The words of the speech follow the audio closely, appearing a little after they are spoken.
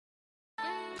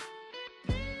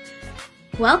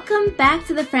Welcome back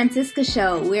to the Franciska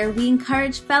Show, where we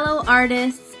encourage fellow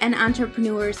artists and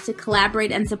entrepreneurs to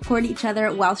collaborate and support each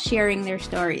other while sharing their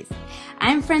stories.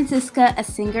 I'm Franciska, a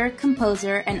singer,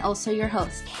 composer, and also your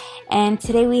host. And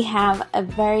today we have a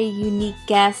very unique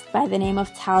guest by the name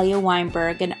of Talya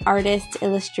Weinberg, an artist,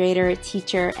 illustrator,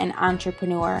 teacher, and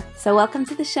entrepreneur. So welcome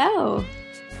to the show.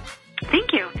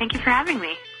 Thank you. Thank you for having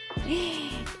me.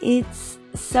 It's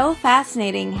so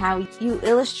fascinating how you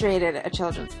illustrated a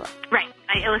children's book. Right.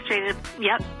 I illustrated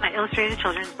a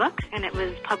children's book, and it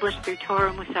was published through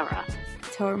Torah Musora.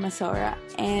 Torah Musora.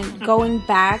 And going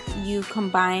back, you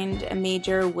combined a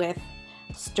major with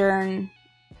Stern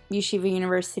Yeshiva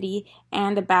University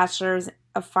and a Bachelor's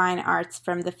of Fine Arts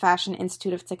from the Fashion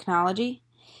Institute of Technology.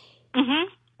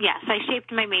 Mm-hmm. Yes, I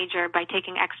shaped my major by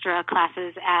taking extra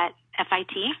classes at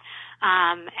FIT,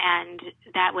 and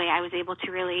that way I was able to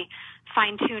really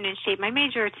fine-tune and shape my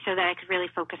major so that I could really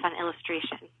focus on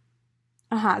illustration.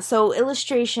 So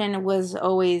illustration was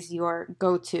always your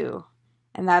go-to,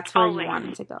 and that's where you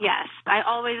wanted to go. Yes, I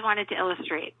always wanted to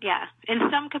illustrate, yeah, in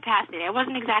some capacity. I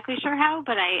wasn't exactly sure how,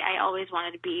 but I always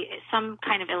wanted to be some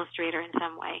kind of illustrator in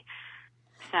some way.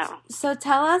 So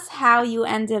tell us how you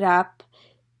ended up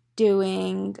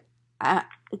doing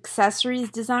accessories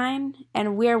design,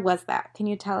 and where was that? Can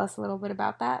you tell us a little bit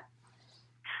about that?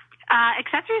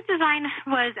 Accessories design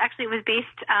was based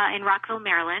in Rockville,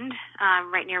 Maryland,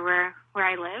 right near where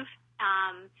I live.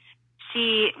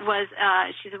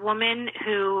 She's a woman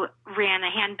who ran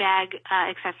a handbag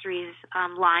accessories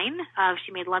line.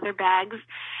 She made leather bags,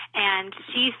 and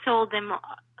she sold them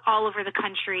all over the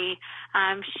country.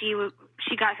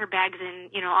 She got her bags in,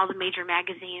 all the major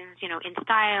magazines, In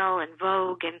Style and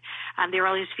Vogue, and they were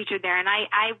always featured there. And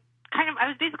I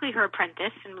was basically her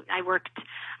apprentice, and I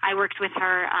worked with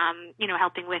her,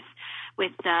 helping with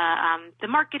the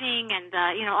marketing and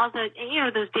all the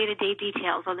those day-to-day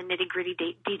details, all the nitty-gritty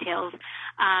details.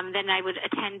 Then I would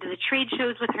attend the trade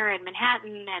shows with her in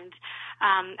Manhattan, and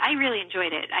I really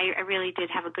enjoyed it. I really did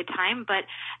have a good time. But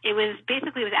it was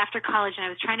after college, and I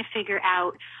was trying to figure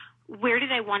out where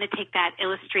did I want to take that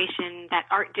illustration, that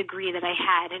art degree that I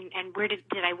had, and where did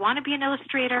I want to be an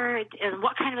illustrator, and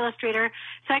what kind of illustrator?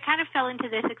 So I kind of fell into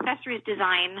this accessories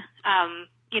design,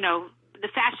 the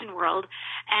fashion world,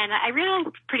 and I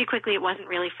realized pretty quickly it wasn't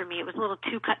really for me. It was a little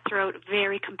too cutthroat,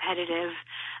 very competitive.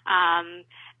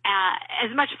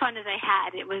 As much fun as I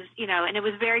had, it was, and it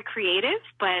was very creative,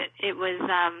 but it was,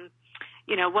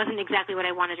 wasn't exactly what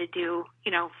I wanted to do,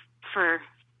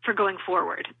 for going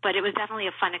forward, but it was definitely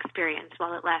a fun experience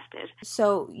while it lasted.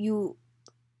 So you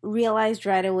realized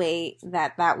right away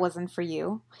that wasn't for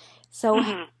you.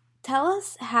 So tell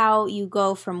us how you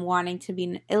go from wanting to be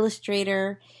an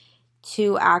illustrator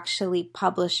to actually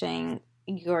publishing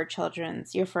your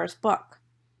first book.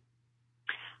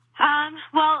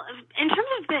 Well, in terms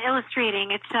of the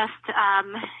illustrating, it's just,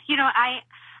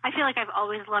 I feel like I've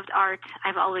always loved art.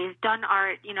 I've always done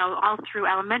art, all through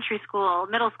elementary school,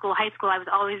 middle school, high school. I was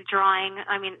always drawing.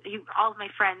 I mean, all of my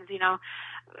friends,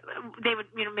 they would,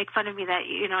 make fun of me that,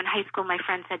 in high school, my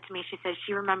friend said to me, she says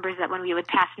she remembers that when we would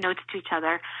pass notes to each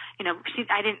other,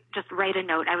 I didn't just write a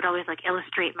note. I would always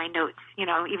illustrate my notes,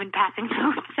 even passing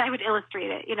notes, I would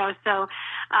illustrate it, so,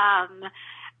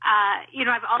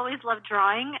 I've always loved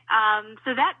drawing.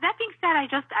 So that being said, I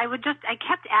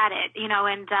kept at it,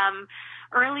 and,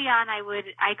 early on,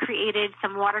 I created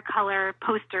some watercolor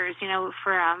posters,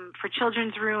 for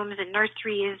children's rooms and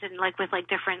nurseries, and with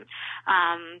different,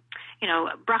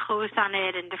 brachos on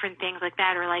it and different things like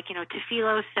that, or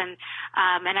tefilos, and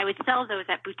I would sell those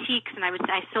at boutiques, and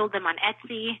I sold them on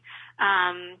Etsy,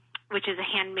 which is a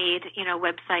handmade,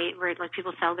 website where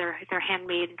people sell their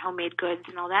handmade and homemade goods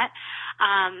and all that,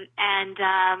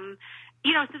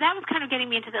 so that was kind of getting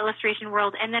me into the illustration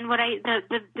world. And then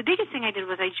the biggest thing I did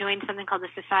was I joined something called the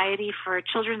Society for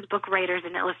Children's Book Writers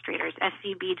and Illustrators,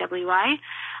 SCBWI.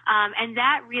 And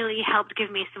that really helped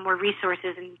give me some more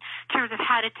resources in terms of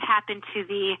how to tap into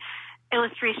the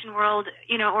illustration world,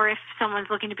 or if someone's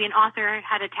looking to be an author,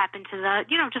 how to tap into the,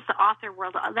 just the author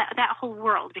world, that whole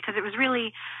world, because it was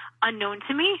really unknown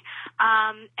to me.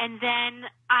 And then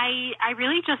I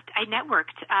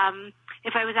networked.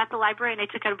 If I was at the library and I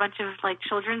took out a bunch of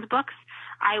children's books,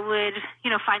 I would,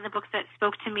 find the books that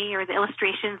spoke to me, or the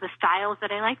illustrations, the styles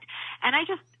that I liked. And I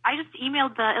just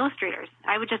emailed the illustrators.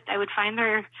 I would find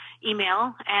their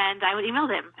email, and I would email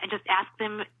them and just ask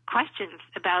them questions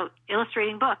about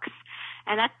illustrating books.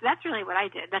 And that's really what I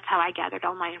did. That's how I gathered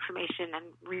all my information and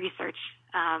research.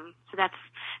 So that's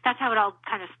how it all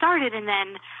kind of started. And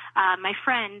then my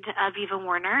friend Viva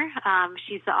Warner,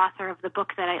 she's the author of the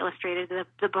book that I illustrated.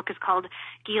 The book is called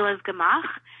Gila's Gemach,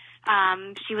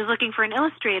 she was looking for an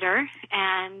illustrator,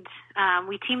 and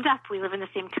we teamed up. We live in the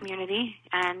same community,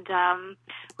 and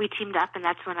we teamed up, and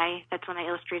that's when I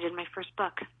illustrated my first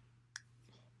book.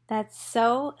 That's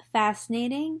so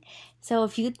fascinating. So a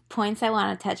few points I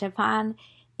want to touch upon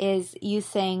is you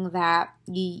saying that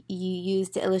you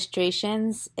used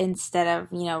illustrations instead of,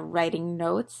 writing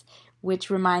notes, which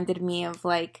reminded me of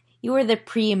you were the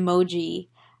pre-emoji,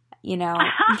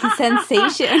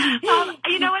 sensation.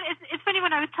 You know what? It's funny,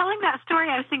 when I was telling that story,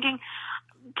 I was thinking,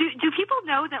 do people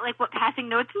know that what passing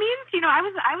notes means? I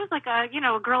was like a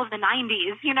girl of the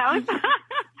 90s,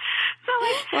 So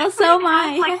well, so am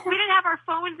I. We didn't have our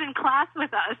phones in class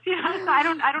with us, so I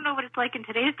don't know what it's like in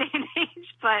today's day and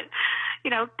age, but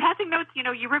passing notes,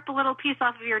 you rip a little piece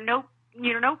off of your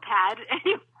notepad and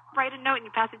you write a note and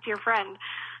you pass it to your friend.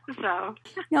 So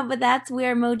no, but that's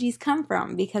where emojis come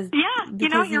from because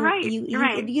you're right. You're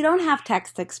right. You don't have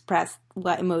text to express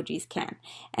what emojis can,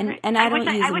 and right. and I don't use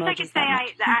emojis. I wish I could say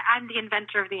I'm the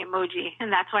inventor of the emoji,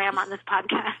 and that's why I'm on this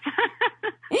podcast.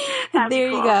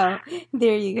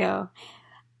 There you go.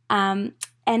 And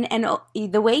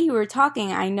the way you were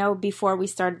talking, I know before we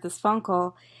started this phone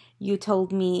call, you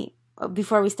told me.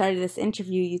 Before we started this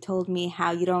interview, you told me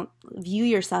how you don't view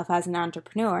yourself as an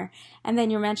entrepreneur. And then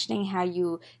you're mentioning how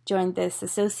you joined this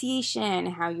association,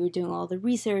 how you're doing all the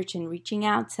research and reaching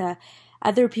out to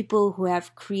other people who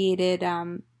have created,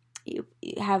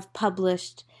 have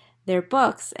published their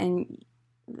books. And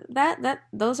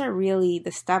those are really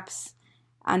the steps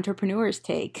entrepreneurs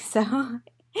take. So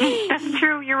that's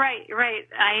true. You're right.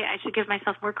 I should give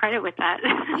myself more credit with that.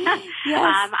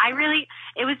 Yes.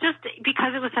 It was just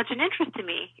because it was such an interest to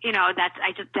me, that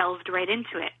I just delved right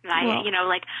into it. And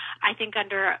I think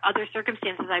under other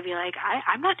circumstances, I'd be like,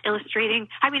 I'm not illustrating.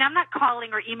 I mean, I'm not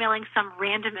calling or emailing some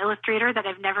random illustrator that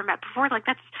I've never met before.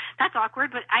 That's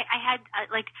awkward. But I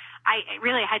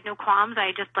had no qualms.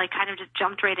 I just kind of just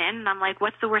jumped right in, and I'm like,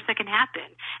 what's the worst that can happen?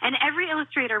 And every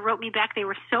illustrator wrote me back. They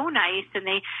were so nice, and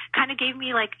they kind of gave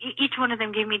me each one of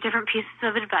them gave me different pieces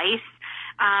of advice.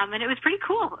 And it was pretty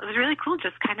cool. It was really cool,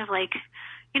 just kind of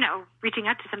reaching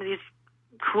out to some of these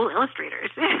cool illustrators.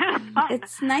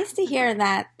 It's nice to hear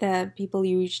that the people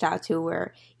you reached out to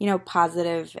were,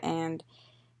 positive and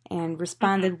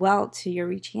responded well to your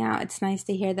reaching out. It's nice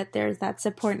to hear that there's that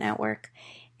support network.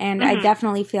 And I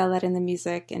definitely feel that in the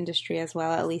music industry as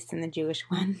well, at least in the Jewish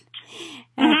one,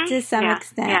 to some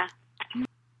extent. Yeah.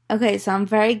 Okay, so I'm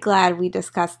very glad we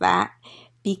discussed that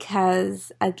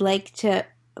because I'd like to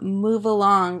move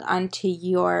along onto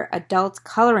your adult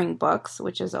coloring books,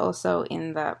 which is also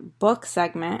in the book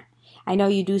segment. I know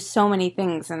you do so many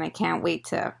things, and I can't wait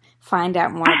to find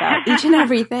out more about each and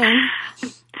everything.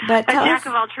 But a jack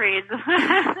of all trades.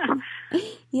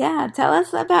 Yeah, tell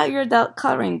us about your adult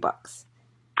coloring books.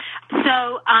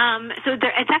 So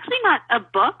it's actually not a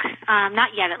book,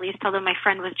 not yet at least, although my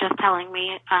friend was just telling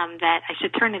me that I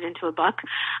should turn it into a book.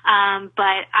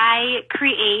 But I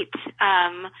create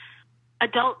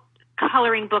adult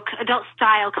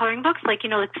style coloring books, like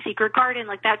Secret Garden,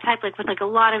 like that type, with a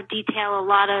lot of detail, a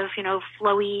lot of,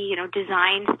 flowy,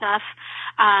 design stuff.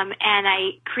 And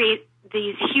I create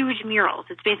these huge murals.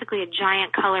 It's basically a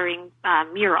giant coloring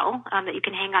mural that you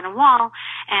can hang on a wall,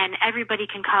 and everybody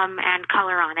can come and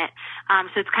color on it.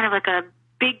 So it's kind of like a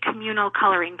big communal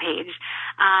coloring page.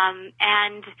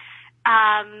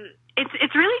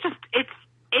 It's really just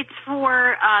it's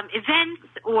for events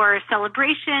or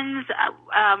celebrations.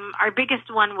 Our biggest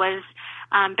one was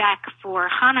back for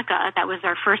Hanukkah. That was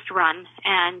our first run,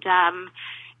 and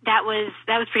that was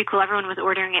pretty cool. Everyone was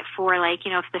ordering it for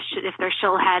if their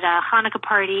shul had a Hanukkah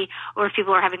party, or if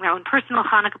people were having their own personal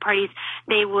Hanukkah parties,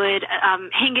 they would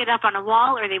hang it up on a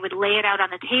wall, or they would lay it out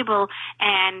on the table,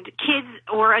 and kids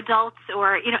or adults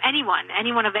or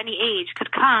anyone of any age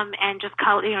could come and just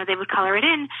color. They would color it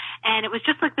in, and it was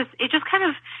just like this. It just kind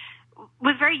of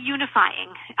was very unifying,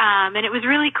 and it was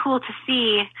really cool to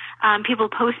see people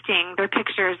posting their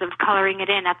pictures of coloring it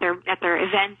in at their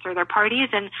events or their parties,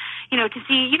 and to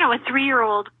see a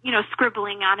 3-year-old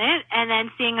scribbling on it, and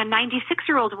then seeing a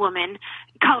 96-year-old woman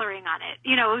coloring on it.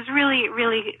 It was really,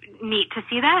 really neat to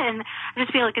see that, and I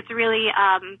just feel like it's really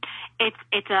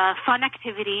it's a fun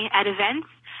activity at events.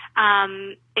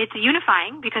 It's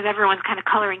unifying because everyone's kind of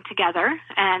coloring together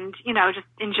and, just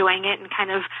enjoying it and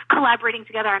kind of collaborating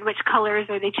together on which colors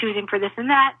are they choosing for this and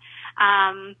that.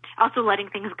 Also letting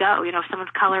things go. If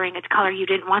someone's coloring a color you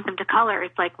didn't want them to color,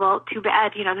 it's like, well, too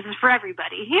bad, this is for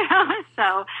everybody,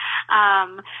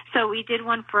 So we did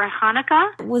one for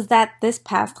Hanukkah. Was that this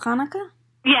past Hanukkah?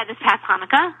 Yeah, this past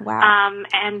Hanukkah. Wow.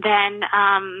 And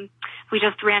then, we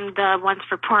just ran the ones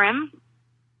for Purim.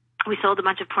 we sold a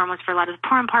bunch of Purim ones for a lot of the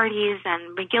Purim parties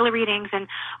and Megillah readings. And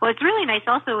what's really nice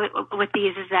also with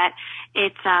these is that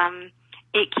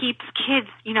it keeps kids,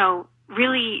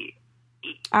 really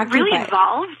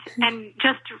involved and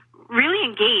just really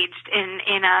engaged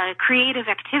in a creative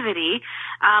activity,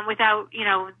 without,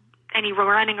 any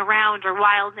running around or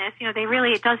wildness.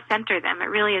 It does center them. It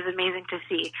really is amazing to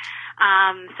see.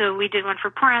 So we did one for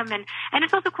Purim, and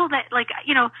it's also cool that,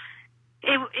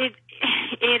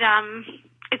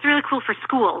 it's really cool for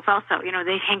schools also.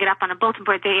 They hang it up on a bulletin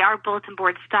board. They are bulletin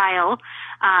board style,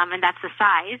 and that's the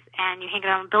size, and you hang it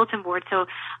on a bulletin board. So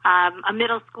a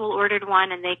middle school ordered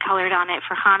one, and they colored on it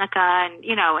for Hanukkah, and,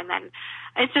 and then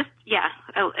it's just,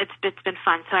 it's been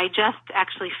fun. So I just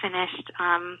actually finished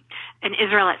an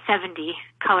Israel at 70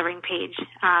 coloring page.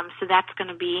 So that's going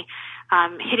to be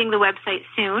hitting the website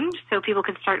soon, so people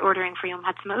can start ordering for Yom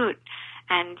HaTzmaut.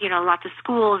 And, lots of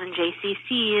schools and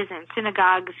JCCs and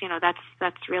synagogues,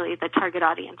 that's really the target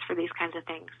audience for these kinds of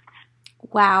things.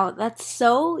 Wow, that's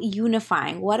so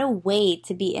unifying. What a way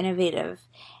to be innovative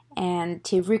and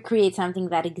to recreate something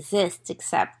that exists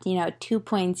except,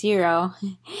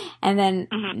 2.0 and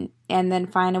then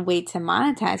find a way to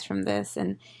monetize from this.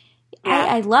 And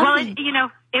I love it.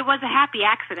 It was a happy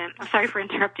accident. I'm sorry for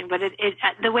interrupting, but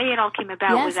the way it all came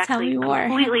about was actually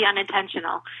completely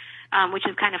unintentional. Which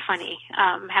is kind of funny,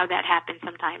 how that happens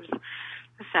sometimes.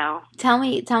 So tell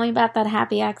me about that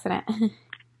happy accident.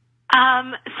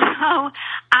 So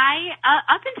I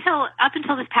up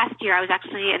until this past year, I was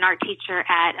actually an art teacher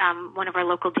at one of our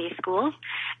local day schools,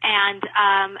 and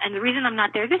the reason I'm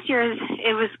not there this year is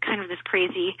it was kind of this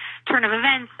crazy turn of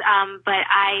events. But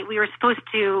we were supposed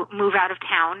to move out of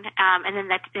town,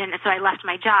 and so I left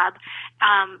my job.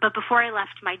 But before I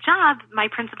left my job, my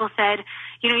principal said,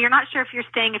 you're not sure if you're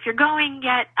staying, if you're going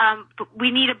yet. But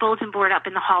we need a bulletin board up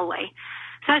in the hallway.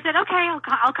 So I said, okay,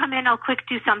 I'll come in. I'll quick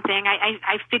do something.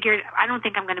 I figured I don't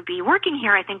think I'm going to be working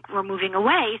here. I think we're moving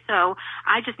away. So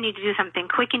I just need to do something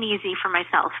quick and easy for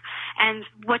myself. And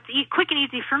what's quick and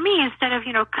easy for me, instead of,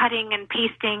 cutting and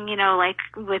pasting, like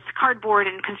with cardboard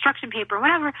and construction paper or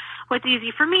whatever, what's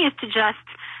easy for me is to just,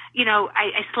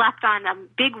 I slapped on a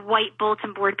big white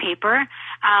bulletin board paper.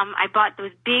 I bought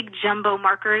those big jumbo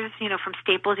markers, from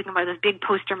Staples. You can buy those big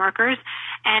poster markers.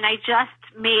 And I just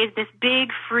made this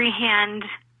big freehand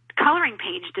coloring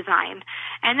page design.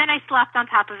 And then I slapped on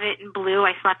top of it in blue.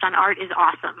 I slapped on "Art is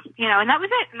awesome," and that was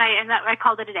it. And I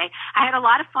called it a day. I had a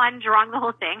lot of fun drawing the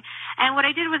whole thing. And what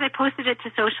I did was I posted it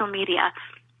to social media.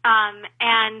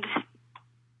 And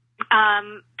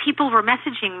people were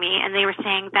messaging me, and they were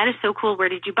saying, "That is so cool. Where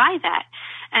did you buy that?"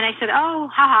 And I said, "Oh,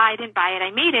 haha, I didn't buy it.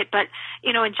 I made it." But,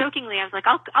 and jokingly, I was like,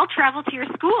 I'll travel to your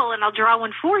school and I'll draw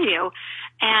one for you.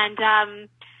 And,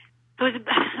 it was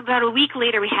about a week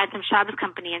later, we had some Shabbos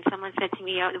company, and someone said to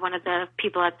me, one of the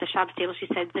people at the Shabbos table, she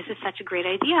said, "This is such a great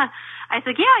idea." I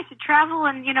said, "Yeah, I should travel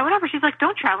and, whatever." She's like,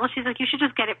 "Don't travel." She's like, "You should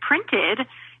just get it printed,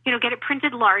 get it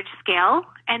printed large scale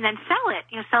and then sell it,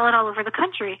 sell it all over the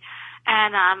country."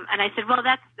 And I said, "Well,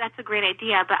 that's a great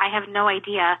idea, but I have no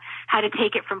idea how to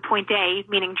take it from point A,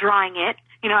 meaning drawing it,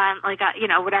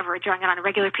 whatever, drawing it on a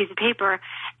regular piece of paper,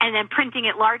 and then printing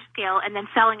it large scale and then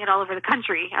selling it all over the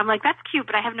country." I'm like, "That's cute,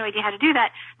 but I have no idea how to do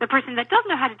that." The person that does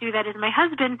know how to do that is my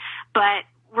husband, but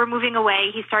we're moving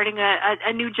away. He's starting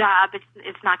a new job.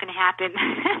 It's not going to happen.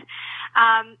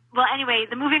 Well, anyway,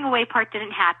 the moving away part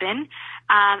didn't happen,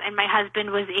 and my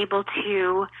husband was able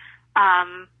to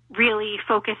really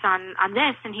focus on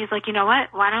this, and he's like, "You know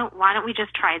what? Why don't we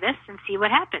just try this and see what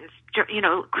happens?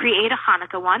 Create a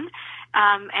Hanukkah one,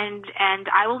 and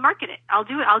I will market it. I'll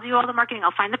do all the marketing.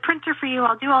 I'll find the printer for you.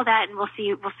 I'll do all that, and we'll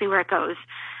see where it goes."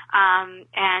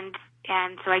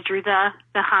 And so I drew the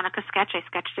Hanukkah sketch. I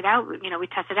sketched it out. We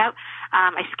tested it out.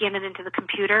 I scanned it into the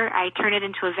computer. I turn it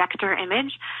into a vector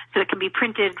image so it can be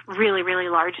printed really, really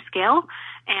large scale.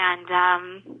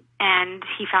 And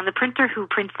he found the printer who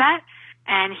prints that.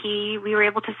 And we were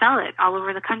able to sell it all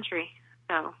over the country.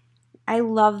 So I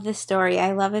love this story.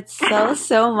 I love it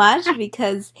so much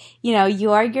because,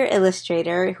 you are your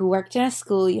illustrator who worked in a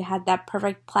school. You had that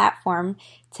perfect platform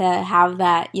to have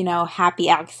that, happy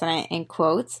accident in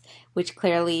quotes, which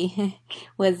clearly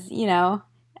was,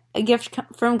 a gift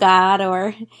from God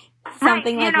or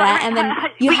something like that. And then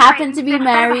you happen to be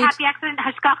married. Happy accident,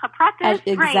 hashgacha pratis.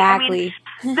 Exactly.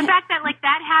 Right. The fact that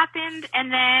that happened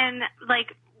and then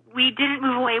we didn't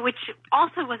move away, which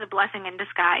also was a blessing in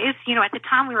disguise. At the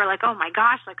time we were like, "Oh my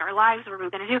gosh, our lives, what are we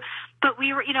going to do?" But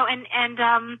we were, and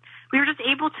we were just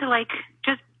able to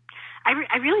just,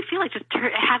 I really feel like just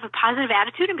have a positive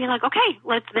attitude and be like, okay,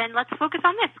 let's focus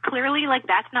on this. Clearly, like,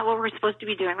 that's not what we're supposed to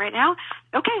be doing right now.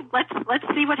 Okay, let's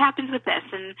see what happens with this.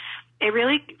 And it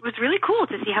was really cool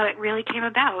to see how it really came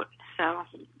about. So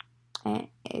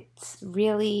it's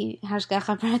really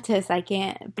hashgacha pratis. I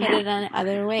can't put it any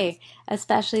other way.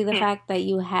 Especially the fact that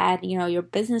you had, your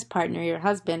business partner, your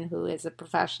husband, who is a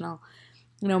professional,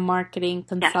 marketing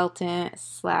consultant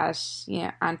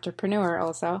 / entrepreneur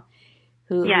also,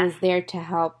 who was there to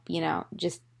help,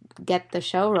 just get the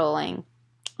show rolling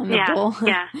on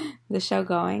the show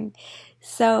going.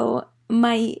 So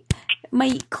my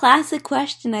classic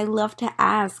question I love to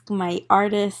ask my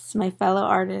artists, my fellow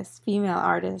artists, female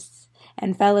artists,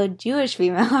 and fellow Jewish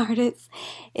female artists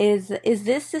is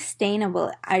this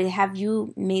sustainable? Have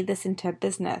you made this into a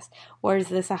business, or is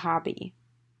this a hobby?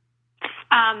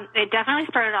 It definitely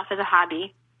started off as a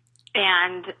hobby,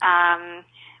 and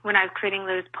when I was creating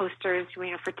those posters,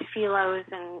 for tefillos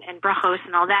and brachos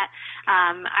and all that,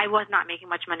 I was not making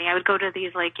much money. I would go to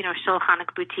these Shulchan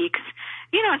boutiques,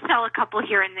 and sell a couple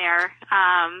here and there.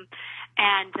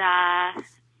 And I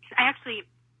actually,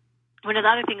 one of the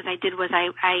other things I did was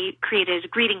I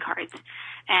created greeting cards.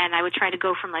 And I would try to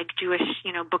go from Jewish,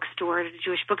 bookstore to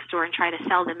Jewish bookstore and try to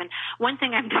sell them. And one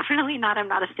thing I'm not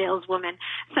a saleswoman.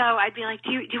 So I'd be like,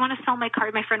 do you want to sell my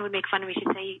card? My friend would make fun of me. She'd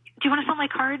say, do you want to sell my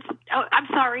cards? Oh, I'm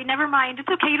sorry. Never mind. It's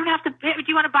okay. You don't have to. Do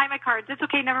you want to buy my cards? It's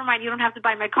okay. Never mind. You don't have to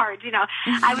buy my cards.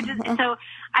 I would just, so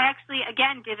I actually,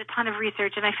 again, did a ton of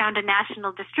research, and I found a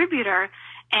national distributor,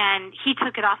 and he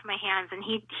took it off my hands, and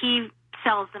he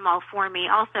sells them all for me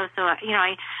also. So, I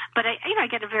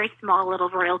get a very small little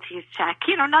royalties check,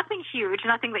 nothing huge,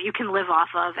 nothing that you can live off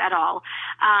of at all.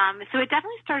 So it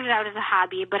definitely started out as a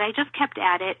hobby, but I just kept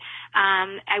at it.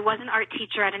 I was an art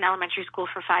teacher at an elementary school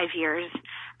for 5 years.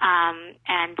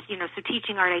 So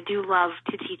teaching art, I do love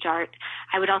to teach art.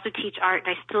 I would also teach art,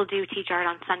 and I still do teach art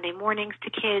on Sunday mornings to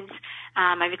kids.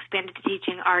 I've expanded to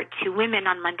teaching art to women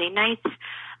on Monday nights.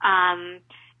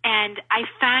 And I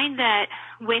find that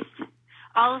with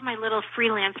all of my little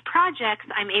freelance projects,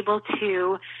 I've been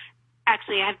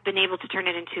able to turn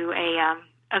it into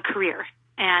a career.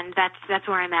 And that's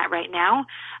where I'm at right now,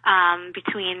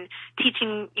 between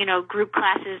teaching, group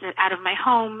classes out of my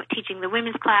home, teaching the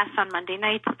women's class on Monday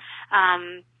nights,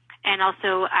 and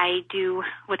also I do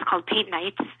what's called paint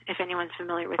nights, if anyone's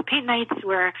familiar with paint nights,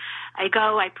 where I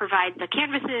provide the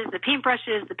canvases, the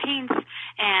paintbrushes, the paints,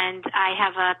 and I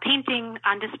have a painting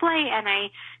on display, and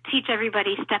I teach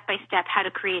everybody step by step how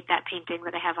to create that painting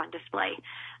that I have on display.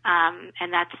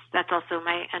 And that's also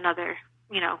my another,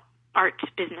 art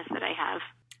business that I have.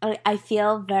 I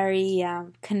feel very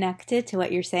connected to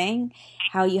what you're saying,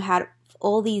 how you had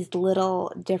all these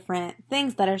little different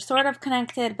things that are sort of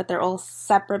connected, but they're all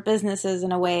separate businesses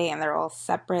in a way, and they're all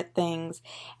separate things,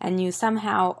 and you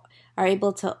somehow are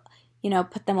able to,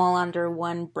 put them all under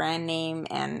one brand name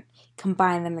and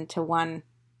combine them into one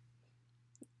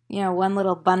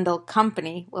little bundle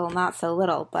company. Well, not so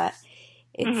little, but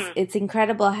it's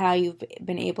incredible how you've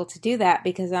been able to do that,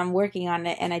 because I'm working on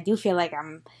it, and I do feel like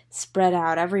I'm spread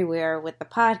out everywhere with the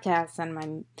podcasts and my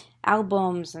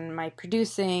albums and my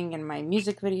producing and my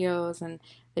music videos, and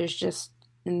there's just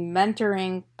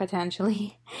mentoring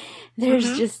potentially.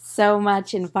 There's just so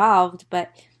much involved,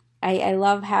 but I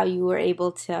love how you were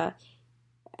able to,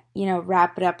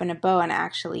 wrap it up in a bow and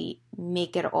actually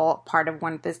make it all part of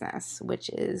one business, which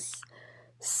is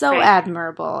so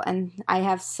admirable, and I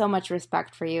have so much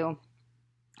respect for you,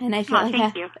 and I feel like I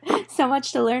have so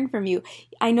much to learn from you.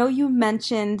 I know you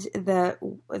mentioned the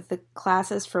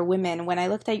classes for women. When I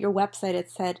looked at your website,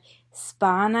 it said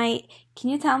spa night.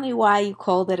 Can you tell me why you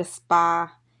called it a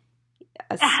spa?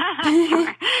 Sure.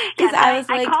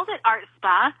 I called it art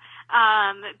spa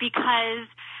because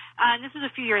this was a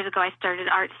few years ago. I started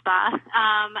art spa,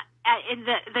 and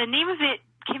the name of it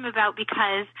came about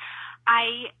because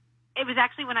it was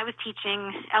actually when I was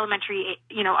teaching elementary,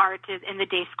 art in the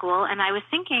day school, and I was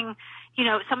thinking,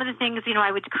 some of the things,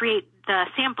 I would create the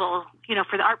sample,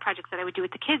 for the art projects that I would do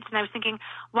with the kids, and I was thinking,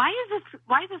 why is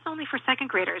this only for second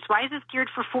graders? Why is this geared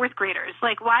for fourth graders?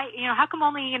 Like, why, how come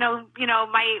only,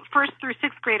 my first through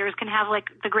sixth graders can have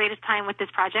the greatest time with this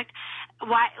project?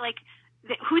 Why,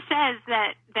 who says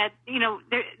that the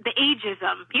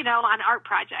ageism, on art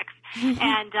projects?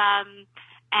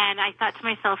 And I thought to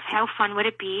myself, how fun would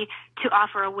it be to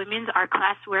offer a women's art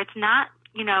class where it's not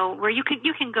where you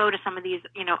can go to some of these,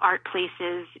 art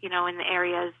places, in the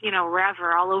areas,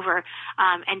 wherever, all over,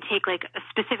 and take like a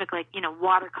specific, like,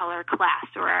 watercolor class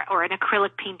or an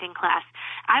acrylic painting class.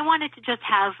 I wanted to just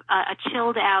have a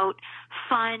chilled out,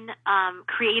 fun,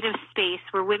 creative space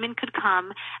where women could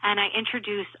come, and I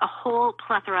introduce a whole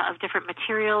plethora of different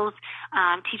materials,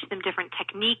 teach them different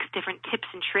techniques, different tips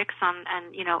and tricks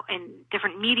in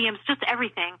different mediums, just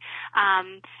everything,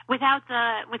 without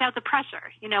the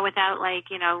pressure, without like,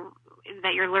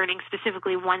 that you're learning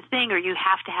specifically one thing or you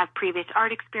have to have previous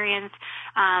art experience.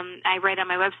 I write on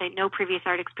my website, no previous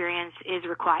art experience is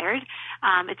required.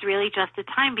 It's really just a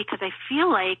time, because I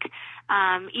feel like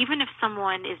even if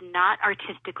someone is not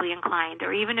artistically inclined,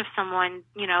 or even if someone,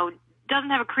 doesn't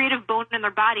have a creative bone in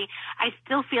their body, I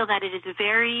still feel that it is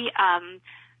very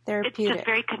therapeutic. It's just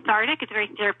very cathartic. It's very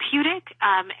therapeutic.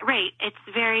 Right. It's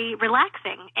very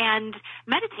relaxing and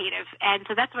meditative. And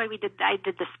so that's why I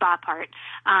did the spa part.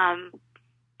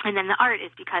 And then the art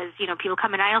is because, people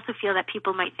come, and I also feel that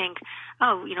people might think,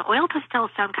 oh, oil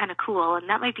pastels sound kind of cool, and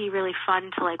that might be really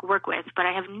fun to like work with, but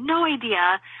I have no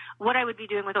idea what I would be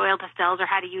doing with oil pastels or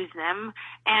how to use them.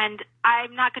 And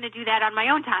I'm not going to do that on my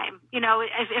own time.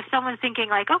 If someone's thinking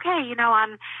like, okay,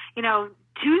 on,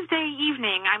 Tuesday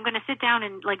evening, I'm going to sit down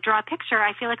and like draw a picture,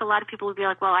 I feel like a lot of people would be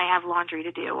like, well, I have laundry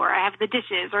to do, or I have the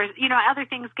dishes, or, other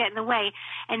things get in the way.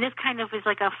 And this kind of is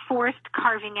like a forced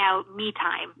carving out me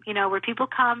time, where people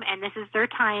come and this is their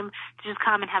time to just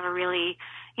come and have a really,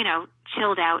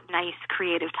 chilled out, nice,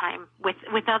 creative time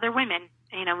with other women.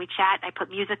 We chat, I put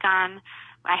music on,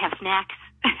 I have snacks.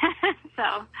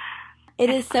 So it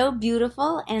is so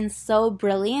beautiful and so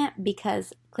brilliant,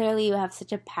 because clearly you have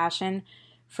such a passion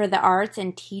for the arts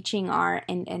and teaching art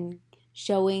and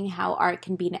showing how art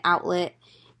can be an outlet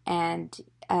and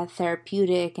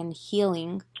therapeutic and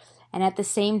healing. And at the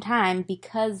same time,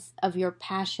 because of your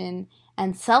passion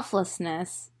and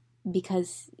selflessness,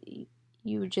 because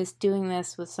you were just doing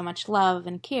this with so much love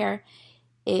and care,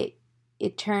 it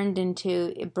turned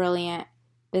into a brilliant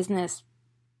business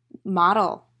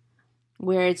model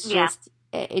where it's just,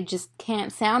 it just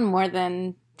can't sound more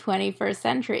than 21st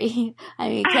century. I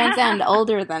mean, it can't sound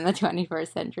older than the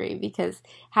 21st century, because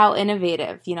how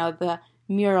innovative, the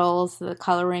murals, the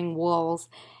coloring walls,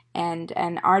 and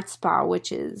an art spa,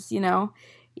 which is, you're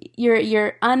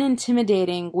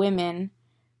unintimidating women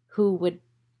who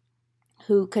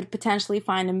could potentially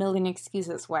find a million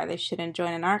excuses why they shouldn't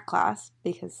join an art class,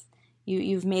 because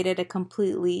you've made it a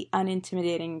completely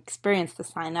unintimidating experience to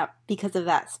sign up because of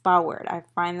that spa word. I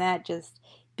find that just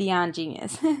beyond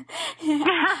genius.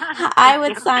 I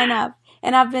would sign up.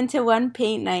 And I've been to one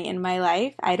paint night in my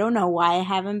life. I don't know why I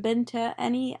haven't been to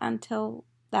any until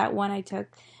that one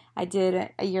I did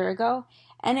a year ago.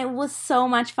 And it was so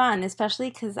much fun, especially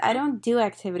because I don't do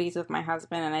activities with my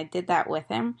husband, and I did that with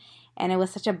him. And it was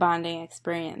such a bonding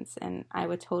experience, and I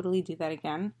would totally do that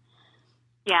again.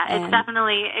 Yeah, it's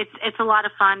definitely, it's a lot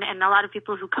of fun. And a lot of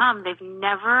people who come, they've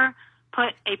never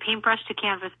put a paintbrush to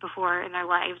canvas before in their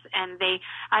lives. And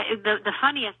the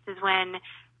funniest is when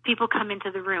people come into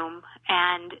the room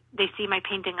and they see my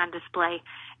painting on display,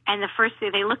 and the first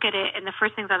thing they look at it, and the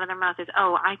first things out of their mouth is,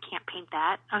 "Oh, I can't paint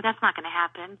that. Oh, that's not going to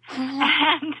happen."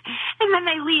 and then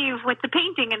they leave with the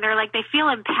painting, and they're like, they feel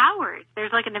empowered.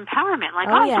 There's like an empowerment, like,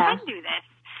 I can do this.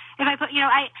 If I put,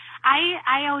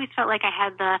 I always felt like I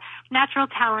had the natural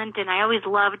talent, and I always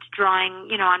loved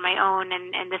drawing, on my own,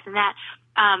 and this and that.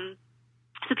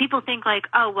 So people think like,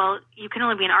 oh, well, you can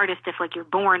only be an artist if like you're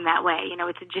born that way.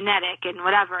 It's a genetic and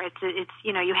whatever. It's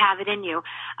you have it in you.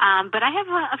 But I have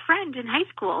a friend in high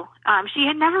school. She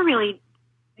had never really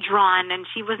drawn, and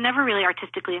she was never really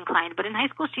artistically inclined. But in high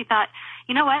school, she thought,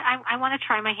 you know what, I want to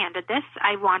try my hand at this.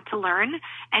 I want to learn.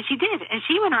 And she did. And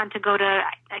she went on to go to,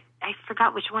 I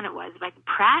forgot which one it was, like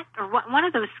Pratt or one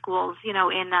of those schools,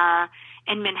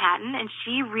 in Manhattan. And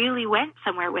she really went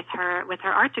somewhere with her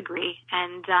art degree.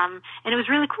 And it was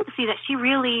really cool to see that she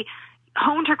really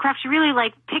honed her craft. She really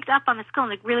like picked up on the skill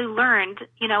and like really learned,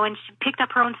 and she picked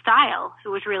up her own style. It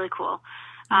was really cool.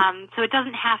 So it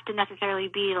doesn't have to necessarily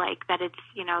be like that it's,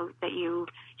 that you've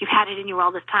had it in you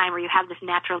all this time, or you have this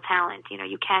natural talent.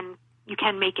 You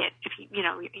can make it if you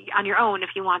on your own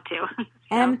if you want to. So.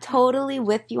 And I'm totally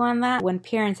with you on that. When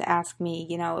parents ask me,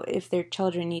 if their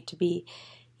children need to be,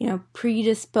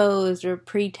 predisposed or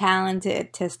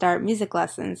pre-talented to start music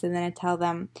lessons, and then I tell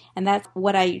them, and that's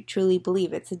what I truly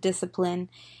believe, it's a discipline,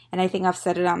 and I think I've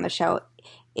said it on the show,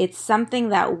 it's something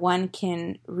that one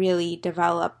can really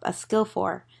develop a skill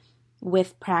for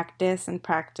with practice and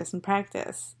practice and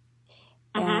practice.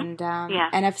 Mm-hmm.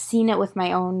 And I've seen it with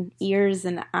my own ears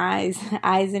and eyes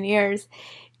and ears,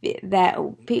 that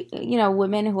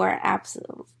women who are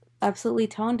absolutely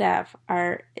tone deaf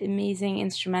are amazing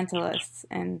instrumentalists,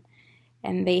 and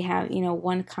they have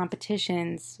won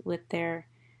competitions with their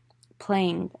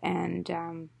playing, and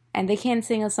they can't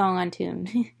sing a song on tune.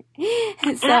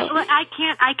 So I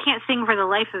can't sing for the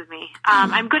life of me.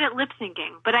 I'm good at lip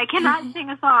syncing, but I cannot sing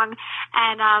a song.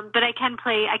 And but I can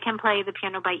play the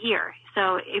piano by ear.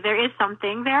 So there is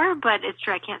something there, but it's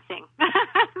true I can't sing.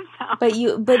 So. But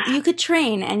you could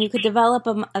train and you could develop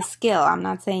a skill. I'm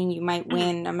not saying you might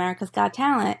win America's Got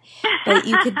Talent, but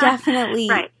you could definitely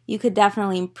right. You could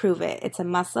definitely improve it. It's a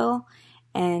muscle,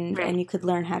 and right. you could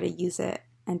learn how to use it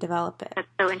and develop it. That's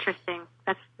so interesting.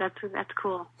 That's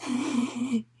cool.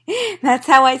 That's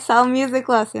how I sell music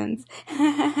lessons.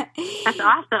 That's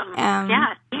awesome.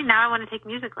 Yeah. See, now I want to take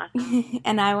music lessons.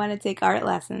 And I want to take art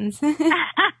lessons. So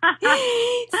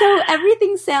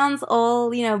everything sounds all,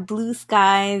 blue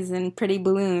skies and pretty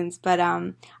balloons. But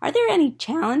are there any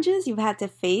challenges you've had to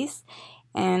face?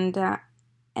 And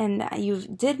you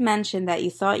did mention that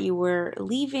you thought you were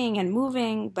leaving and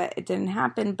moving, but it didn't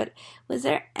happen. But was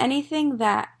there anything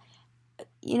that,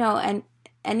 and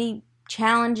any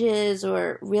challenges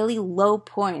or really low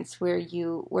points where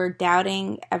you were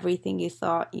doubting everything you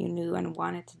thought you knew and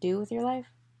wanted to do with your life?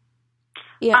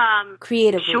 Yeah,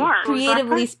 creatively. Sure.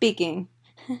 Creatively speaking.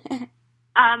 Well,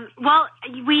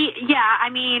 I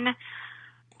mean,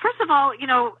 first of all,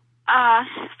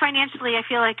 financially, I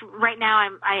feel like right now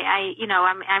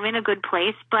I'm in a good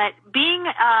place, but being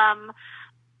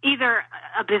either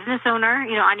a business owner,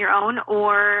 on your own,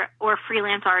 or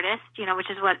freelance artist,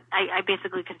 which is what I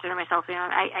basically consider myself.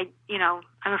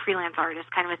 I'm a freelance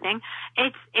artist kind of a thing.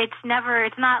 It's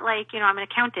not like, I'm an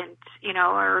accountant,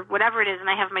 or whatever it is, and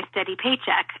I have my steady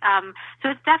paycheck. So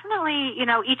it's definitely,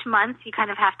 each month you kind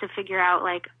of have to figure out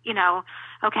like,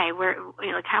 okay,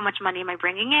 how much money am I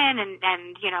bringing in, and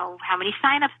how many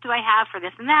signups do I have for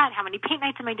this and that? How many paint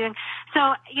nights am I doing?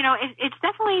 So, it's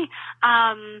definitely,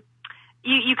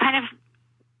 you kind of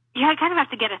have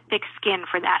to get a thick skin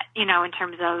for that, in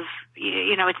terms of,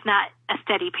 it's not a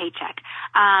steady paycheck.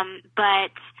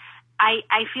 But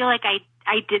I feel like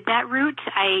I did that route.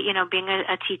 Being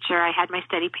a teacher, I had my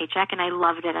steady paycheck and I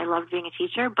loved it. I loved being a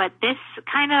teacher, but this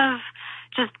kind of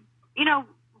just,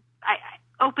 I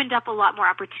opened up a lot more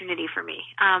opportunity for me.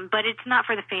 But it's not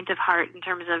for the faint of heart in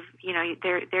terms of,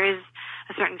 there is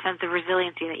a certain sense of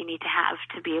resiliency that you need to have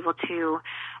to be able to,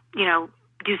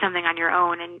 do something on your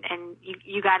own, and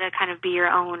you got to kind of be your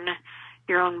own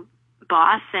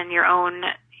boss and your own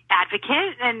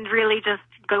advocate, and really just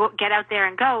get out there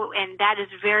and go. And that is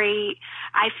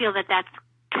I feel that that's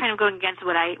kind of going against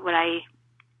what I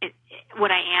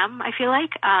am. I feel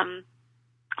like I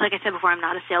said before, I'm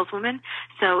not a saleswoman,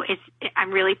 so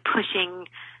I'm really pushing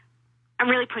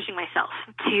myself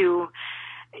to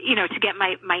get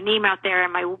my name out there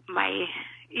and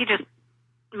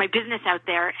my business out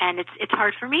there, and it's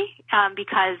hard for me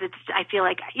because I feel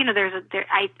like there's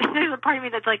a part of me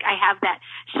that's like I have that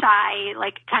shy,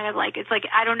 like kind of like it's like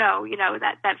I don't know,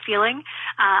 that feeling,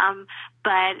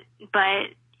 but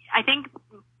I think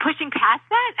pushing past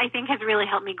that I think has really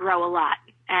helped me grow a lot,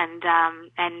 and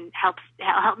helped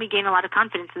me gain a lot of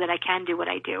confidence so that I can do what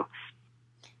I do.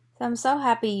 So I'm so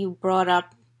happy you brought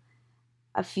up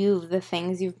a few of the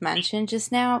things you've mentioned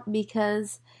just now,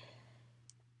 because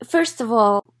first of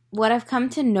all, what I've come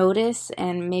to notice,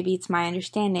 and maybe it's my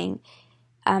understanding,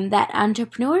 that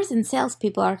entrepreneurs and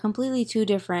salespeople are completely two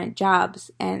different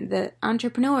jobs. And the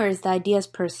entrepreneur is the ideas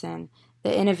person,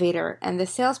 the innovator, and the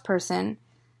salesperson,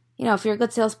 if you're a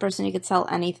good salesperson, you could sell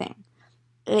anything.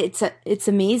 It's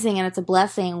amazing and it's a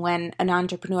blessing when an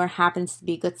entrepreneur happens to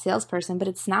be a good salesperson, but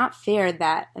it's not fair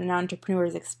that an entrepreneur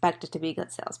is expected to be a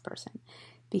good salesperson,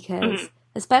 because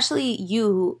especially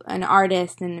you, an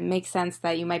artist, and it makes sense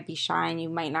that you might be shy and you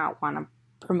might not want to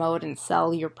promote and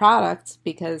sell your products,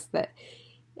 because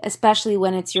especially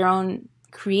when it's your own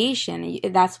creation,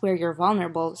 that's where you're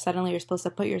vulnerable. Suddenly you're supposed to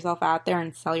put yourself out there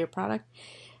and sell your product.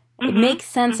 It makes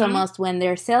sense almost when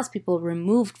there are salespeople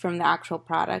removed from the actual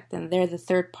product and they're the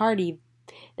third party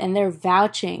and they're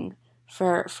vouching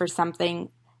for something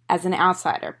as an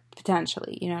outsider,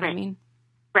 potentially. You know what I mean?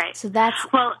 Right. So it's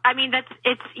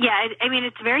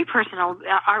very personal.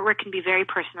 Artwork can be very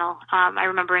personal. I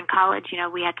remember in college,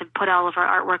 we had to put all of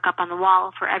our artwork up on the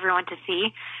wall for everyone to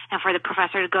see, and for the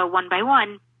professor to go one by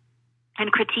one and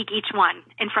critique each one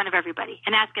in front of everybody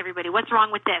and ask everybody, what's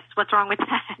wrong with this? What's wrong with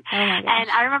that? Oh my gosh.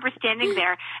 And I remember standing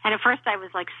there, and at first I was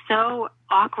like so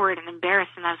awkward and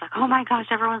embarrassed, and I was like, oh my gosh,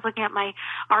 everyone's looking at my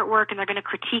artwork and they're going to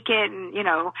critique it, and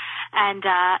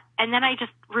then I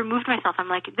just removed myself. I'm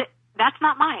like, that's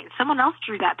not mine. Someone else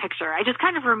drew that picture. I just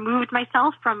kind of removed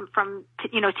myself from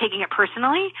taking it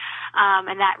personally.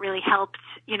 And that really helped,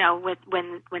 with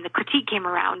when the critique came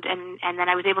around, and then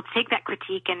I was able to take that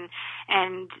critique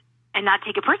and not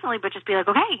take it personally, but just be like,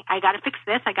 okay, I got to fix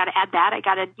this. I got to add that. I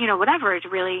got to, whatever, to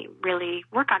really, really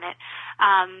work on it.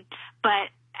 But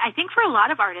I think for a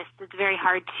lot of artists, it's very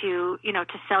hard to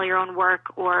sell your own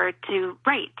work or to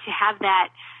have that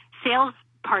sales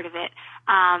part of it.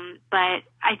 But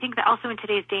I think that also in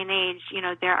today's day and age,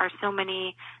 there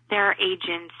are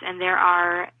agents and there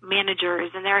are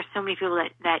managers and there are so many people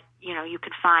that you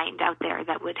could find out there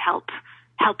that would help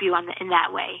you in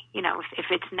that way, if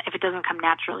it doesn't come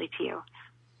naturally to you.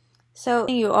 So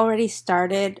you already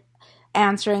started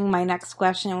answering my next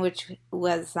question, which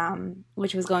was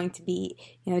going to be,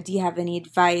 do you have any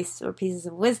advice or pieces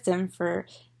of wisdom for,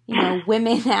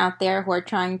 women out there who are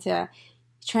trying to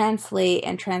translate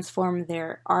and transform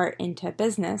their art into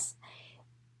business?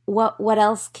 What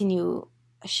else can you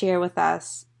share with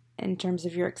us in terms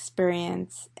of your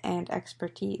experience and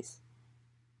expertise?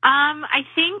 I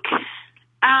think,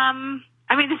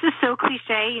 this is so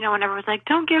cliche, when everyone's like,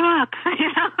 don't give up,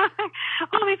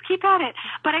 always keep at it.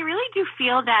 But I really do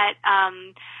feel that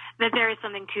there is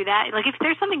something to that. Like if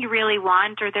there's something you really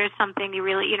want, or there's something you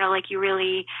really,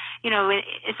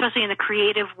 especially in the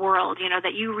creative world,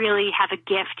 that you really have a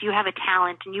gift, you have a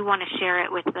talent, and you want to share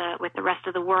it with the rest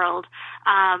of the world,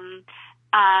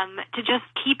 to just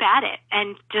keep at it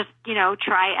and just,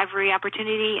 try every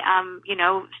opportunity.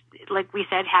 Like we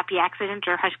said, happy accident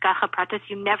or hashgacha pratis,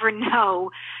 you never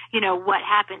know, what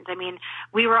happens.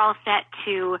 We were all set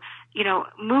to,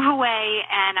 move away,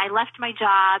 and I left my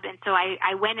job. And so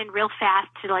I went in real fast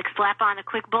to slap on a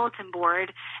quick bulletin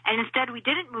board. And instead we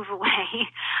didn't move away.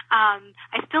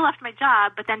 I still left my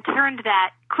job, but then turned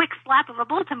that quick slap of a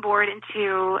bulletin board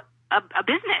into a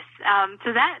business.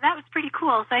 So that was pretty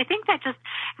cool. So I think that just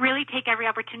really take every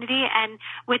opportunity. And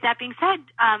with that being said,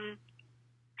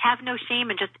 have no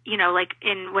shame, and just,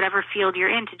 in whatever field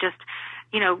you're in, to just,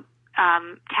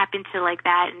 tap into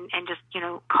that and just,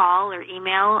 call or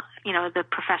email, the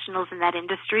professionals in that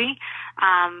industry,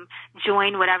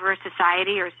 join whatever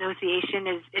society or association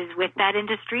is with that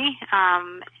industry.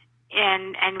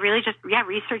 And really just,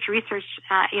 research.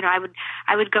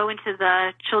 I would go into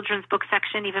the children's book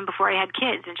section even before I had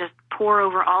kids and just pore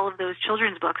over all of those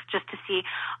children's books just to see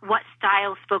what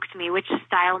style spoke to me, which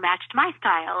style matched my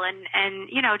style, and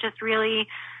just really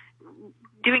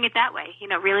doing it that way,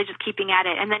 really just keeping at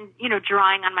it. And then,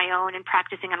 drawing on my own and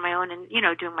practicing on my own, and,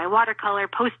 doing my watercolor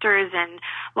posters and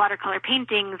watercolor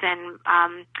paintings. And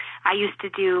I used to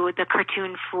do the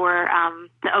cartoon for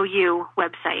the OU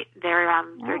website, their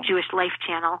Jewish Life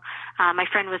channel. My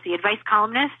friend was the advice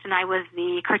columnist, and I was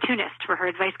the cartoonist for her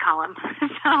advice column.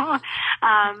 So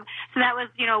that was,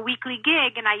 a weekly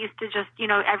gig, and I used to just,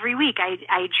 every week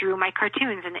I drew my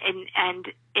cartoons, and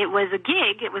it was a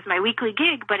gig. It was my weekly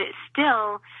gig, but it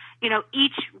still,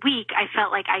 each week I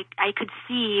felt like I could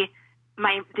see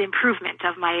the improvement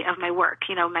of my work,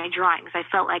 my drawings. I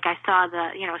felt like I saw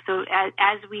so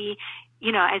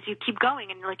as you keep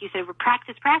going, and like you said,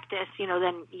 practice,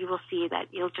 then you will see that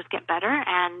you'll just get better.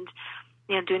 And,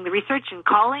 doing the research and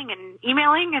calling and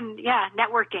emailing and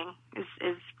networking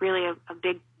is really a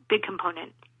big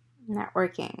component.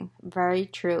 Networking. Very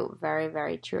true. Very,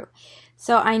 very true.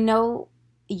 So I know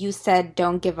you said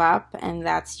don't give up, and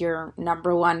that's your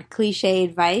number one cliche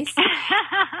advice.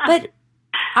 But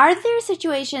are there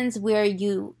situations where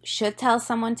you should tell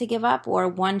someone to give up, or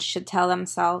one should tell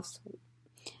themselves,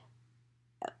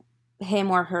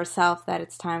 him or herself, that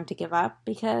it's time to give up?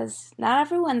 Because not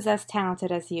everyone's as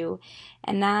talented as you,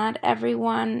 and not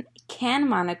everyone can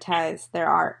monetize their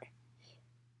art.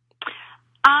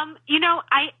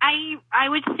 I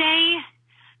would say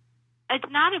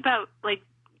it's not about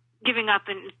giving up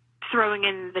and throwing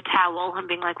in the towel and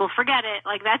being like, well, forget it.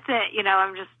 That's it.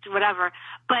 I'm just whatever.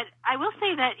 But I will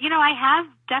say that, I have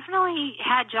definitely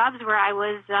had jobs where I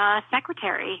was a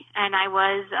secretary, and I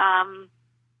was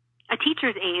a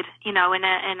teacher's aide, in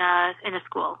a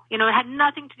school. It had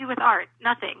nothing to do with art,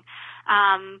 nothing.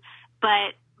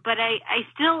 But I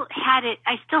still had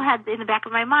in the back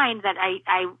of my mind that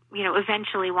I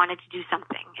eventually wanted to do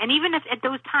something. And even if at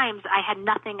those times I had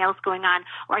nothing else going on,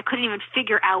 or I couldn't even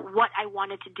figure out what I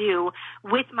wanted to do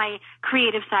with my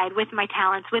creative side, with my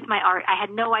talents, with my art, I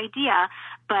had no idea.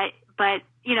 But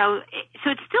so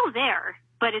it's still there.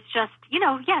 But it's just,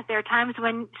 there are times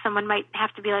when someone might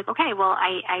have to be like, okay, well,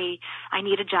 I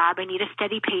need a job. I need a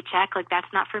steady paycheck.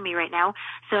 That's not for me right now.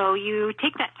 So you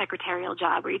take that secretarial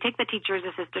job, or you take the teacher's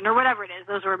assistant, or whatever it is.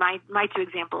 Those were my two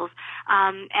examples.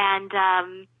 And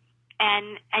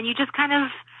you just kind of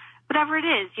whatever it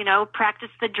is, practice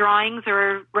the drawings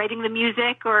or writing the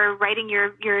music or writing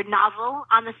your novel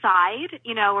on the side,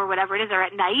 or whatever it is, or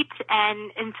at night.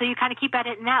 And so you kind of keep at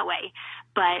it in that way,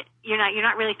 but you're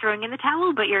not really throwing in the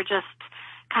towel, but you're just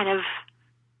kind of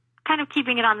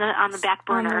keeping it on the back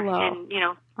burner and,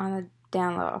 on the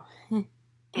down low.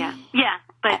 Yeah.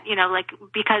 But,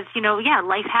 because,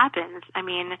 life happens. I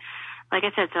mean, like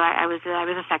I said, so I was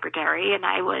a secretary, and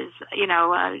I was,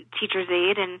 a teacher's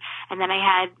aide, and then I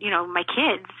had, my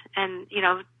kids, and,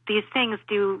 these things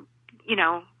do,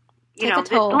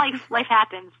 life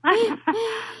happens.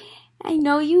 I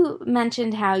know you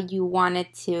mentioned how you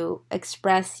wanted to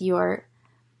express your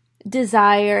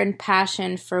desire and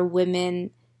passion for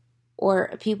women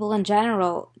or people in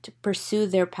general to pursue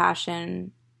their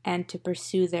passion and to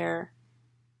pursue their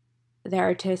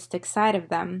artistic side of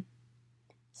them.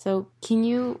 So can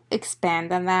you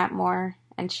expand on that more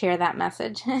and share that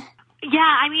message?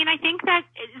 Yeah, I mean, I think that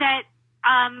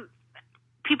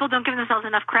people don't give themselves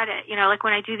enough credit. Like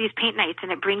when I do these paint nights,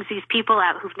 and it brings these people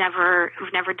out who've never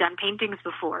done paintings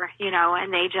before,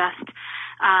 and they just,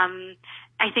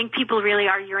 I think people really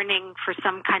are yearning for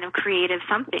some kind of creative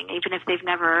something, even if they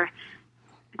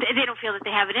don't feel that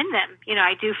they have it in them.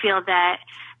 I do feel that,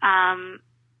 I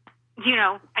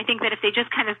think that if they just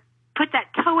kind of put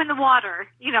that toe in the water,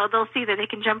 they'll see that they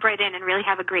can jump right in and really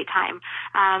have a great time.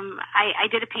 I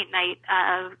did a paint night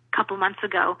a couple months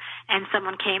ago, and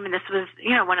someone came, and this was,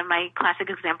 one of my classic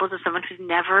examples of someone who's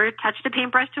never touched a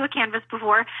paintbrush to a canvas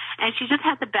before, and she just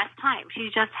had the best time. She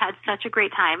just had such a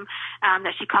great time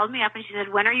that she called me up and she said,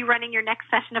 "When are you running your next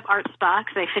session of Art Spa?"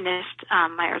 Because I finished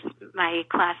my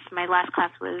class. My last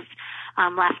class was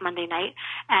last Monday night,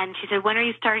 and she said, "When are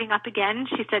you starting up again?"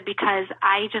 She said, "Because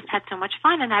I just had so much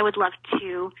fun, and I would love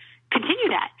to continue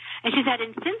that." And she said,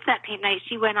 and since that paint night,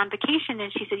 she went on vacation,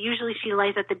 and she said usually she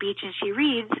lays at the beach and she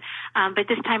reads, but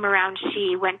this time around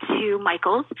she went to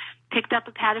Michael's, picked up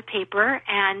a pad of paper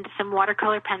and some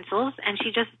watercolor pencils, and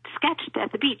she just sketched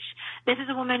at the beach. This is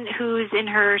a woman who's in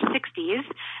her 60s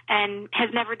and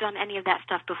has never done any of that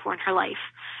stuff before in her life.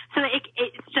 So it's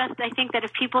just, I think that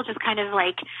if people just kind of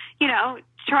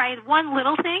try one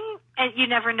little thing, you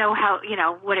never know how,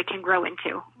 what it can grow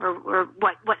into or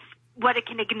what it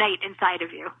can ignite inside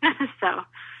of you. So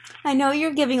I know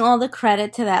you're giving all the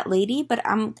credit to that lady, but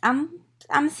I'm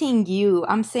seeing you.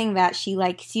 I'm saying that she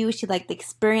likes you. She liked the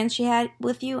experience she had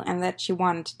with you, and that she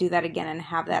wanted to do that again and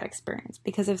have that experience.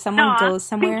 Because if someone goes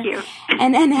somewhere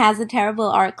and has a terrible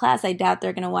art class, I doubt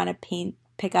they're going to want to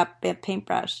pick up a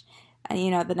paintbrush,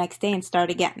 the next day and start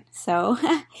again. So,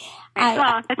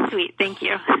 that's sweet. Thank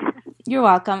you. You're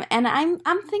welcome. And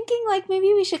I'm thinking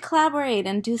maybe we should collaborate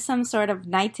and do some sort of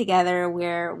night together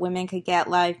where women could get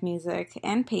live music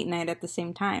and paint night at the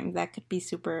same time. That could be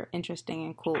super interesting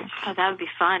and cool. Oh, that would be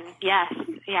fun. Yes.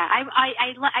 Yeah.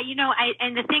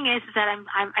 And the thing is that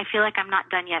I feel like I'm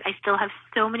not done yet. I still have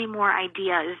so many more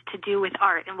ideas to do with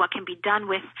art and what can be done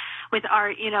with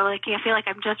art. I feel like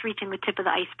I'm just reaching the tip of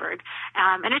the iceberg.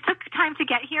 And it took time to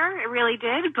get here. It really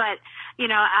did. But,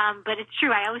 but it's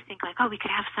true. I always think we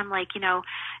could have some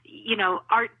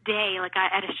art day,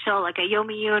 at a show, like a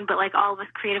Yomi Yun, but all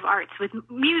with creative arts with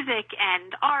music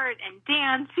and art and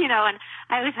dance, and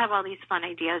I always have all these fun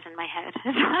ideas in my head.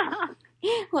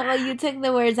 Well, you took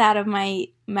the words out of my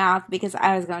mouth, because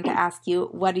I was going to ask you,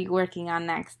 what are you working on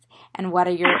next? And what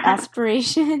are your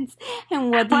aspirations? And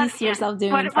what do you see yourself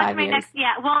doing in 5 years?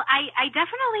 Well, I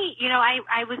definitely,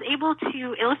 I was able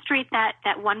to illustrate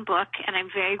that one book, and I'm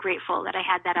very grateful that I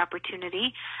had that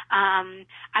opportunity.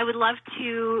 I would love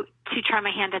to try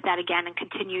my hand at that again and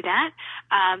continue that.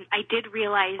 I did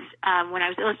realize when I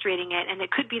was illustrating it, and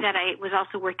it could be that I was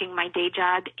also working my day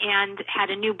job and had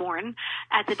a newborn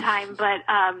at the time, but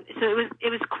so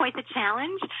it was quite the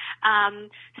challenge.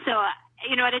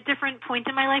 At a different point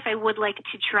in my life, I would like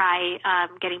to try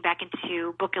getting back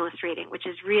into book illustrating, which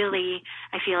is really,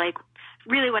 I feel like,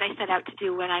 really what I set out to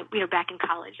do when I, back in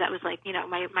college. That was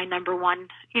my number one,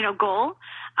 goal.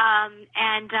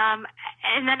 And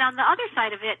then on the other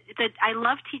side of it, that I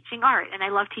love teaching art, and I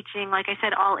love teaching, like I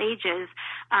said, all ages.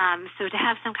 So to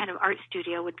have some kind of art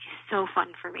studio would be so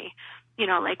fun for me.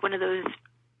 One of those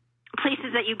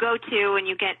places that you go to and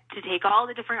you get to take all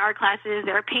the different art classes.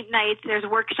 There are paint nights, there's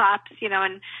workshops,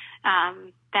 and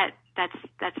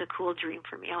that's a cool dream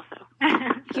for me also.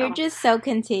 So. You're just so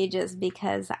contagious,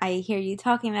 because I hear you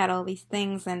talking about all these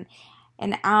things, and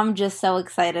I'm just so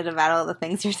excited about all the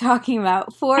things you're talking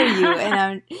about for you.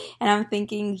 and I'm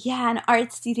thinking, an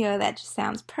art studio, that just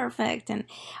sounds perfect, and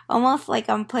almost like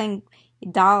I'm playing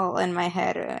doll in my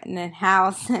head in a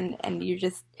house, and you're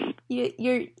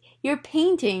your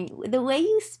painting, the way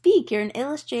you speak. You're an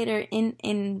illustrator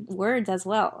in words as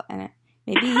well, and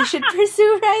maybe you should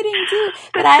pursue writing too.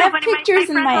 But I have pictures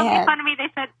in my head. Fun of me. They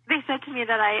said to me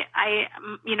that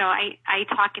I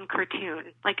talk in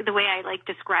cartoon, like the way I like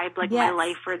describe like my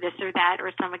life or this or that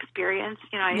or some experience.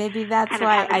 Maybe that's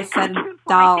why I said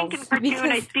dolls.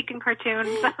 I speak in cartoon.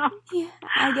 So. Yeah,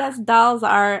 I guess dolls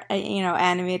are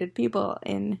animated people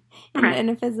in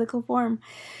a physical form.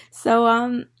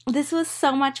 So this was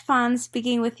so much fun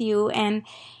speaking with you, and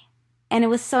it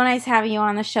was so nice having you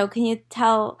on the show. Can you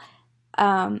tell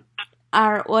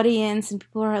our audience and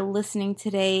people who are listening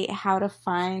today how to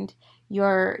find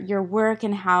your work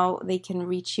and how they can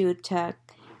reach you to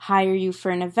hire you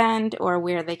for an event, or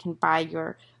where they can buy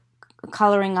your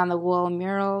coloring on the wall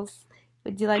murals?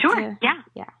 Would you like to? Yeah.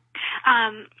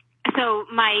 So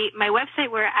my website,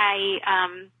 where I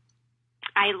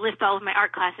list all of my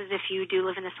art classes if you do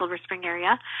live in the Silver Spring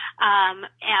area,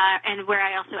 and where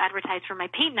I also advertise for my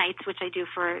paint nights, which I do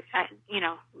for,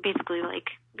 basically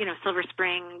like, Silver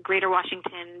Spring, Greater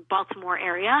Washington, Baltimore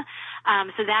area.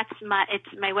 So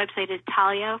my website is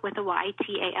Talya with a Y,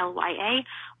 Talya,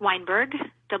 Weinberg,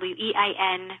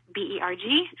 WEINBERG.com.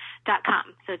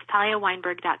 So it's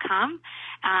TalyaWeinberg.com.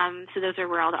 So those are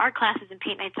where all the art classes and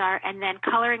paint nights are. And then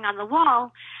Coloring on the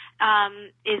Wall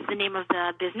is the name of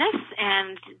the business,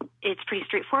 and it's pretty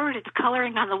straightforward. It's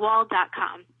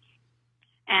coloringonthewall.com.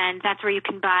 And that's where you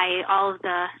can buy all of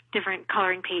the different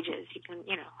coloring pages. You can,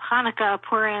 Hanukkah,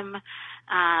 Purim.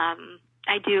 I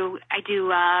do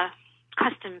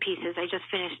custom pieces. I just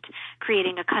finished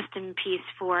creating a custom piece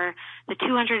for the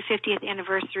 250th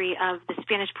anniversary of the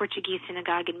Spanish-Portuguese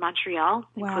synagogue in Montreal,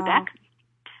 in Quebec.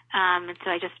 And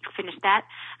so I just finished that.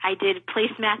 I did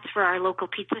placemats for our local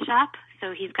pizza shop.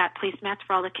 So he's got placemats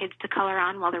for all the kids to color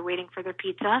on while they're waiting for their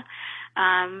pizza.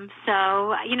 I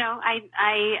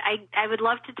would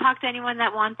love to talk to anyone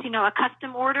that wants, a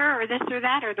custom order or this or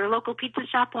that, or their local pizza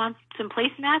shop wants some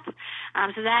placemats.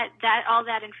 So all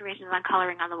that information is on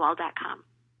coloringonthewall.com.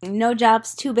 No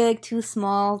job's too big, too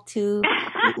small, too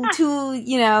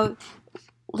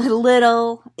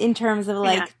little in terms of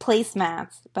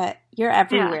placemats, but you're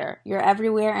everywhere. Yeah. You're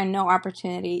everywhere, and no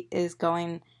opportunity is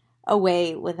going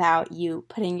away without you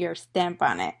putting your stamp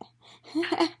on it.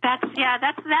 That's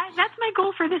my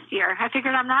goal for this year. I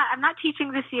figured I'm not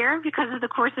teaching this year because of the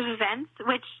course of events,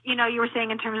 which you were saying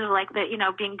in terms of like the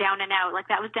being down and out, like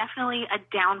that was definitely a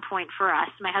down point for us.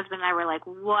 My husband and I were like,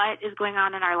 what is going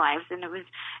on in our lives? And it was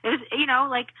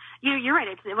like you're right.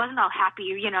 It wasn't all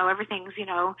happy. Everything's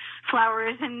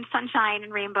flowers and sunshine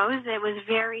and rainbows. It was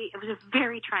a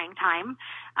very trying time.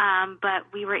 But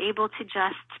we were able to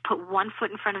just put one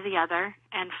foot in front of the other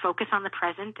and focus on the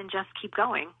present and just keep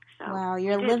going. So wow,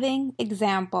 you're a living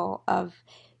example of,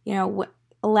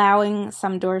 allowing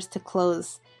some doors to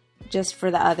close just for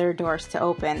the other doors to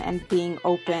open, and being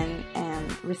open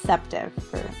and receptive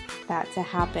for that to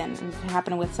happen, and to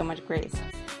happen with so much grace.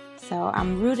 So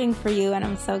I'm rooting for you, and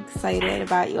I'm so excited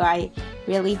about you. I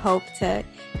really hope to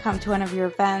come to one of your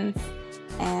events.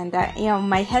 And,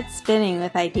 my head's spinning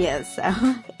with ideas, so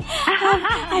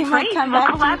I might come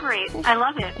back. Collaborate. I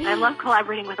love it. I love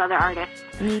collaborating with other artists.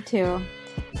 Me too.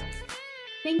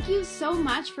 Thank you so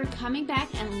much for coming back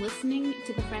and listening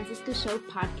to the Franciska Show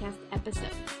podcast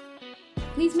episodes.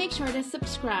 Please make sure to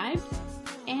subscribe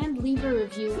and leave a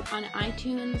review on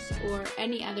iTunes or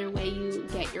any other way you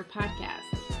get your podcast.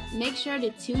 Make sure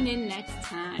to tune in next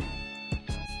time.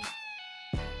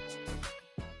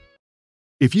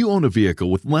 If you own a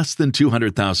vehicle with less than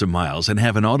 200,000 miles and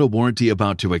have an auto warranty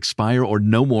about to expire or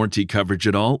no warranty coverage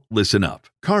at all, listen up.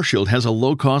 CarShield has a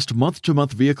low-cost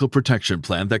month-to-month vehicle protection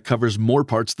plan that covers more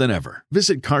parts than ever.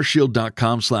 Visit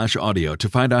carshield.com/audio to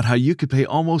find out how you could pay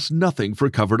almost nothing for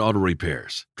covered auto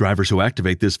repairs. Drivers who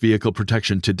activate this vehicle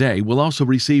protection today will also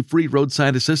receive free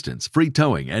roadside assistance, free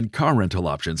towing, and car rental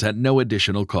options at no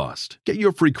additional cost. Get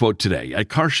your free quote today at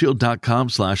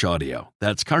carshield.com/audio.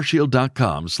 That's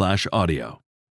carshield.com/audio.